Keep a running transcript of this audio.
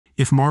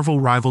If Marvel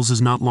Rivals is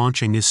not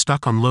launching, is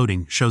stuck on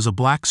loading, shows a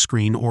black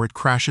screen, or it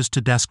crashes to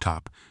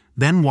desktop,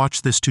 then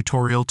watch this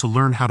tutorial to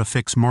learn how to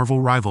fix Marvel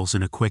Rivals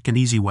in a quick and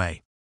easy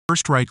way.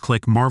 First,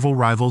 right-click Marvel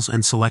Rivals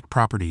and select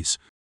Properties.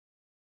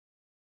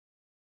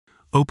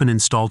 Open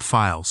Installed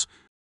Files.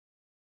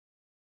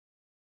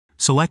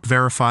 Select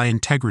Verify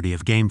Integrity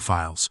of Game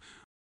Files.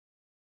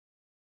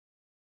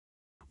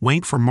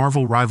 Wait for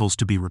Marvel Rivals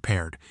to be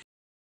repaired.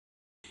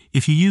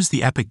 If you use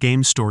the Epic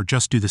Games Store,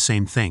 just do the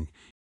same thing.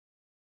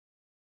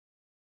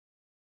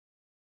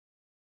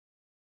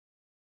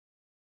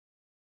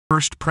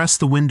 First, press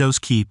the Windows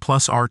key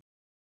plus R.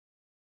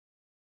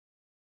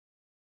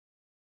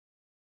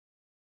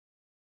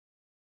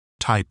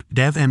 Type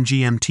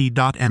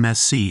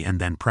devmgmt.msc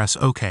and then press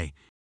OK.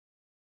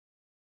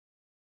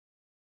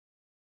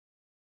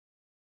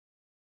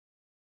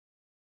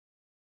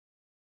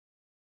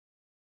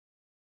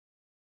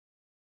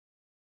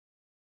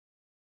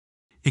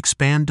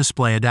 Expand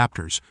Display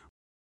Adapters.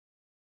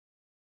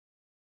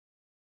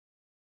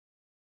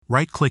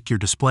 Right-click your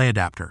display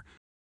adapter.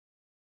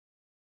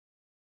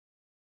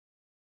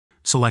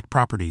 Select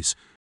Properties.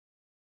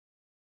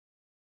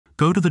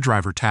 Go to the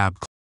Driver tab.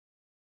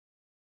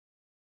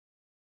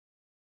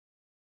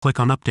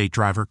 Click on Update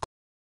Driver.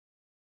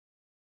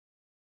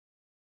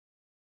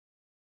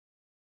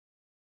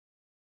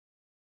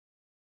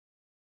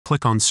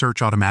 Click on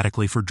Search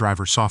automatically for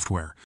driver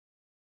software.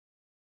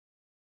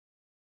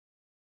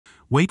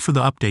 Wait for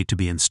the update to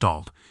be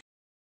installed.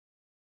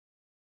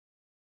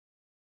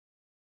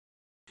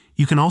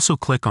 You can also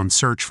click on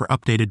Search for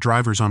updated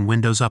drivers on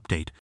Windows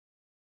Update.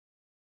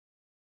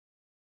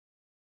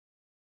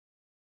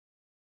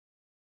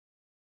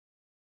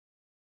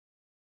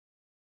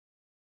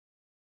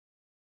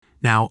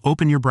 Now,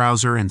 open your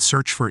browser and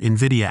search for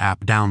NVIDIA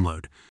app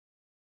download.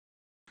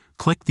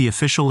 Click the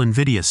official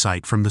NVIDIA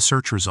site from the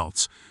search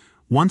results.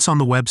 Once on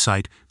the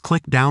website,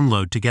 click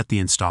Download to get the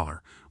installer.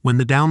 When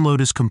the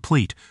download is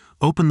complete,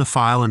 open the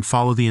file and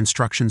follow the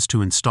instructions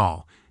to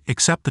install.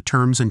 Accept the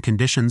terms and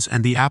conditions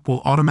and the app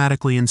will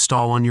automatically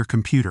install on your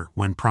computer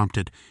when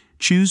prompted.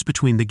 Choose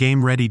between the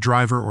game-ready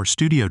driver or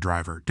studio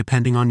driver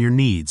depending on your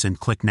needs and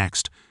click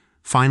Next.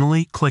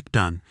 Finally, click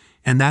Done.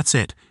 And that's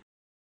it.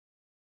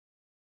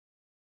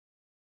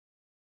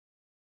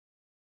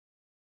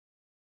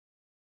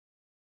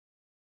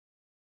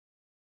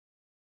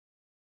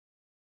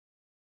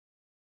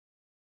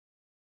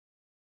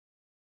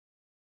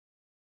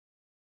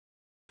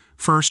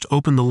 First,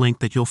 open the link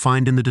that you'll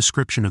find in the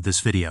description of this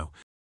video.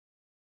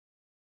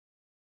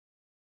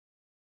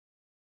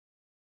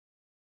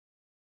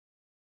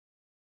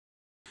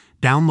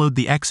 Download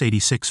the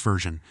x86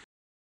 version.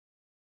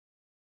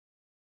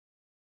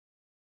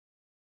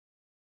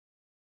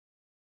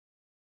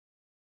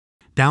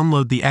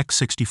 Download the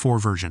x64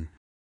 version.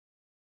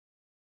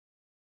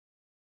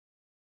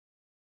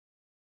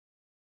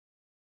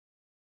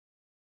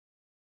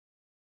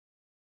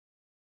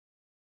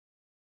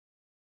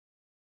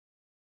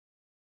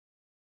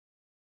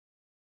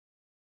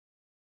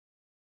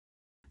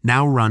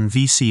 Now run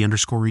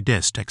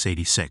vc_redist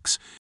x86.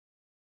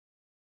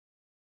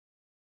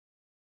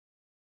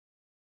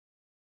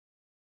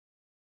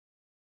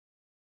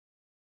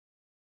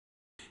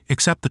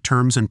 Accept the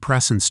terms and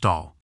press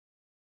Install.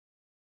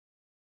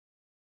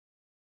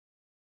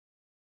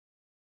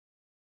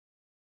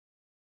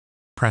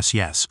 Press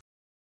Yes.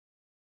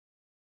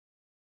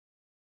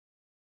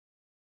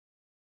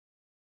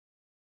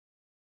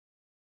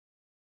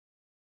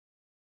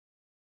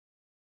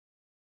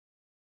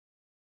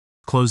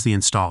 Close the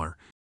installer.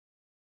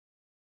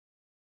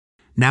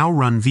 Now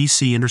run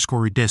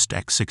vc_redist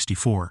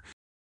x64.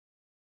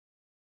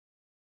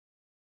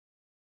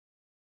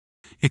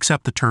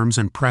 Accept the terms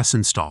and press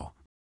Install.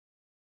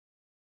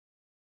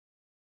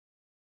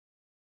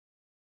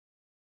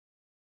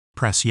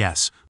 Press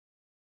Yes.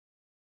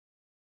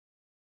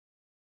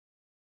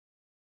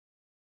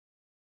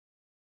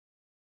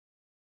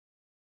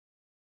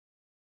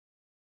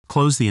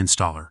 Close the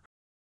installer.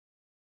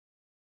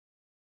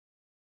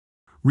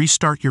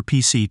 Restart your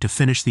PC to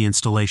finish the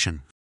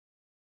installation.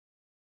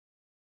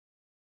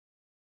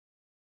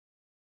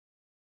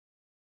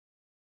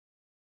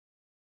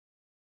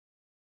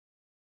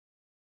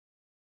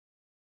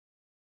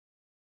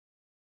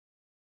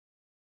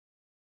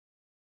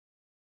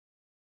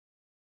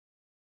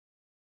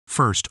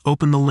 First,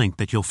 open the link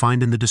that you'll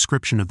find in the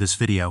description of this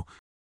video.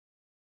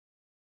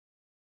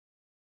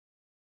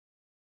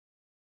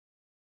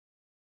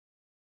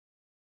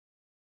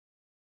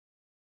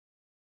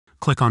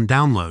 Click on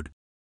Download.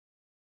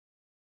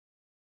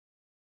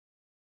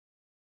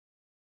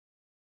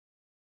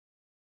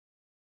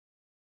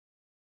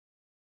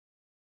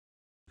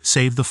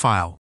 Save the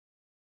file.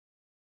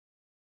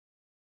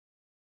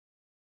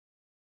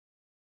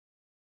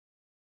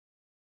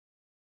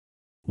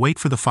 Wait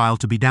for the file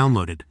to be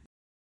downloaded.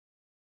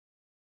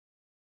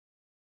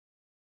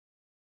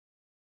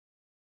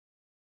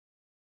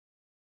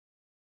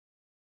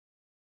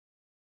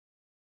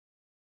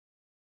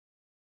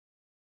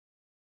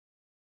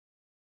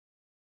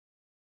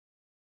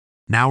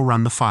 Now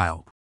run the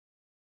file.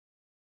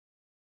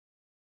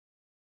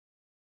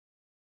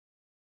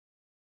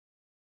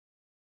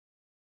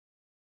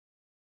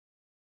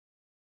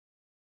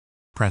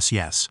 Press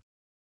Yes.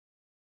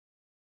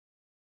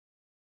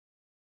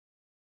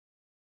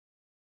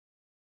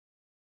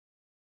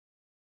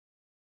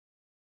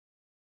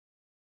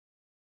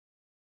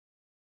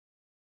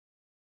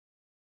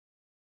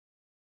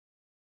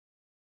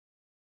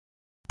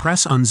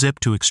 Press Unzip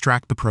to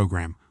extract the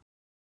program.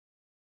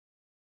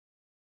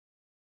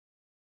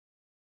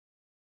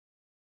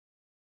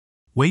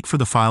 Wait for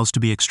the files to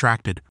be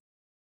extracted.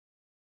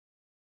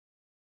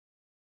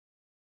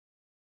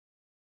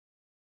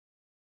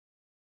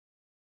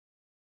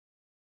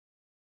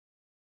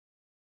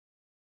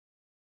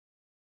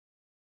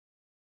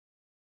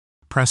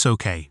 Press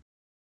OK.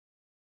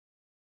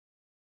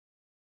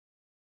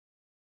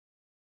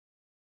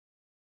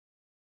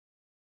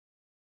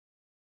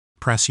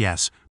 Press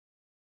Yes.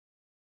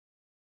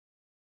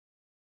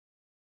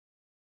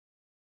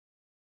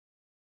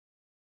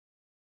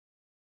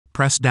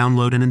 Press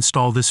Download and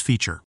install this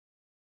feature.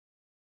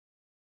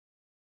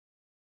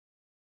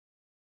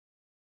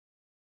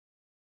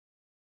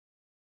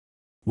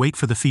 Wait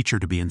for the feature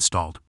to be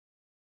installed.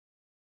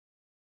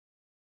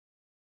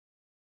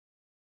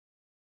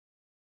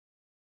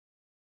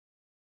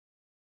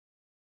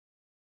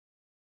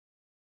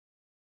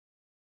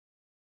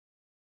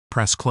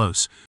 Press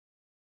Close.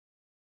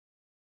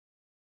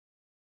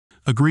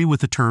 Agree with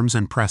the terms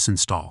and press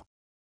Install.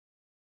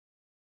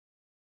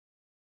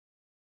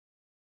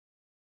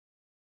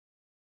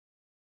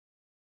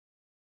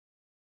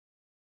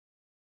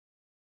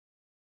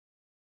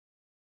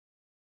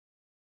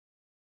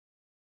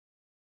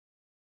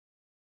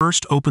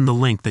 First, open the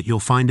link that you'll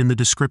find in the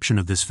description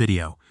of this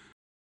video.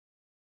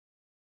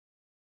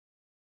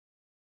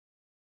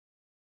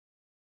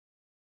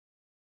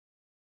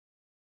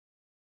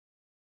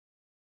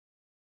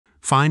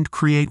 Find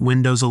Create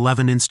Windows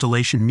 11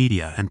 Installation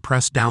Media and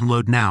press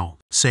Download Now.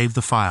 Save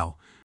the file.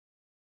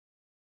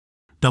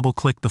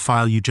 Double-click the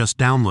file you just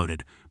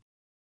downloaded.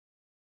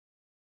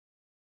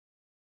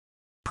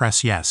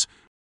 Press Yes.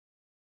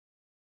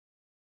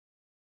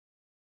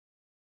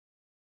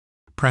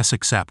 Press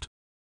Accept.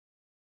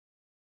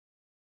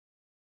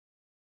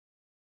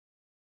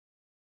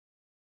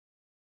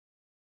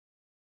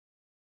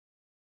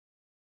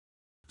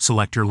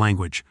 Select your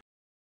language.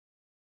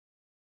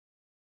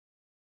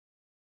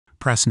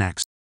 Press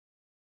Next.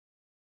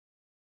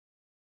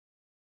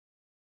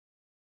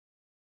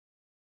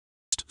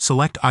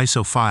 Select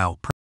ISO file.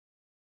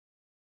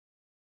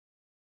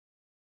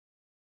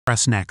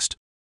 Press Next.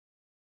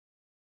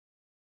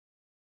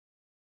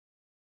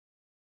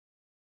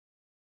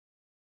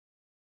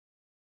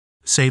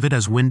 Save it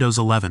as Windows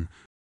 11.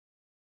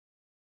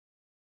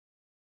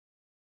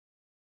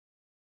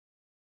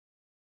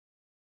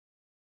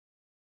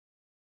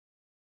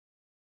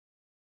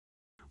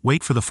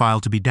 Wait for the file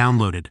to be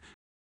downloaded.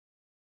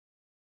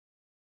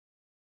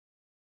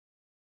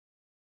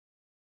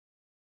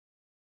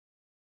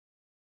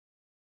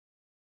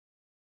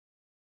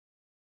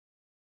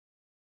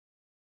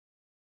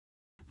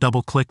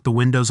 Double-click the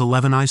Windows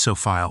 11 ISO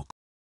file.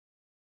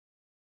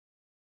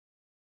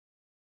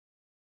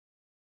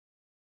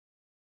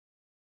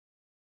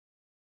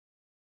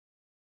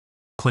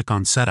 Click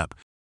on Setup.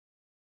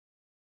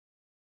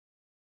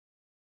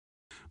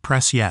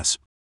 Press Yes.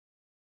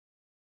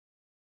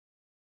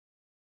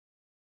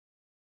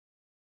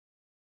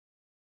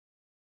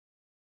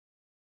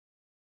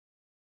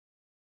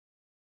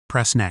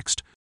 Press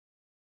Next.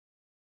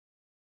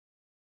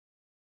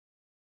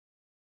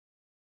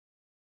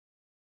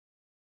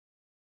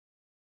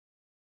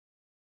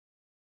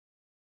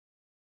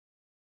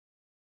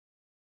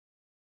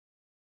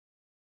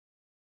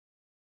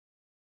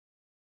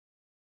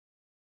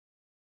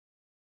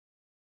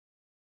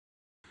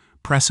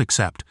 Press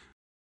Accept.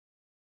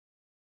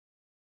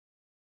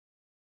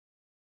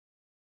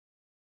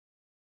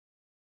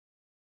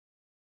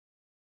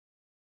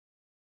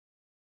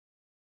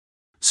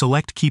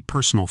 Select Keep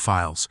Personal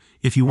Files.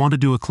 If you want to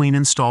do a clean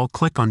install,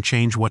 click on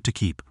Change What to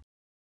Keep.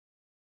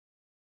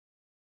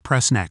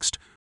 Press Next.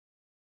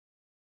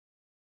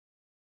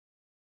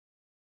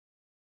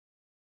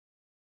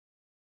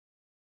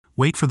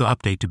 Wait for the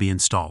update to be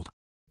installed.